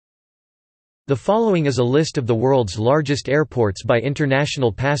The following is a list of the world's largest airports by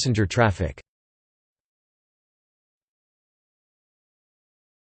international passenger traffic.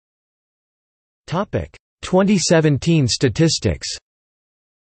 Topic: 2017 statistics.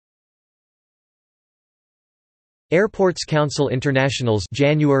 Airports Council International's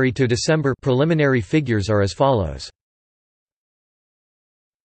January to December preliminary figures are as follows.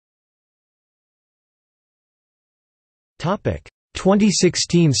 Topic: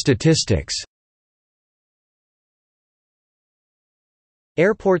 2016 statistics.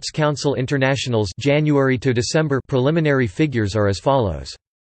 Airports Council International's January to December preliminary figures are as follows.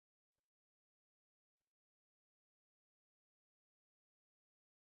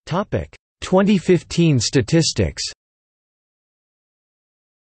 Topic: 2015 statistics.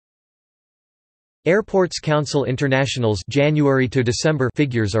 Airports Council International's January to December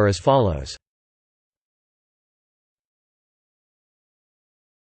figures are as follows.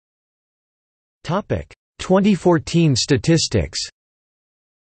 Topic: 2014 statistics.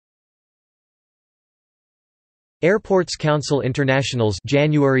 Airports Council International's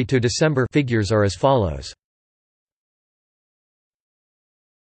January to December figures are as follows.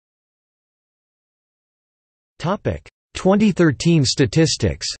 Topic: 2013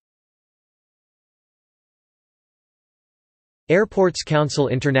 statistics. Airports Council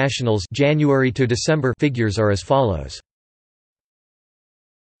International's January to December figures are as follows.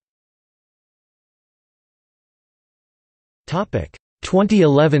 Topic: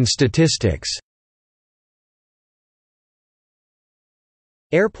 2011 statistics.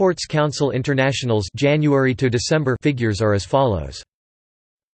 Airports Council International's January to December figures are as follows.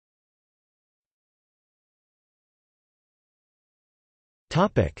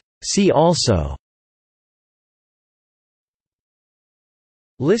 Topic: See also.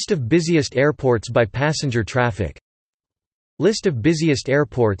 List of busiest airports by passenger traffic. List of busiest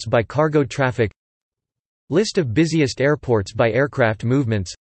airports by cargo traffic. List of busiest airports by aircraft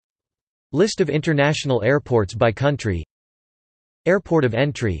movements. List of international airports by country. Airport of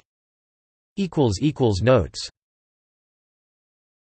entry. Notes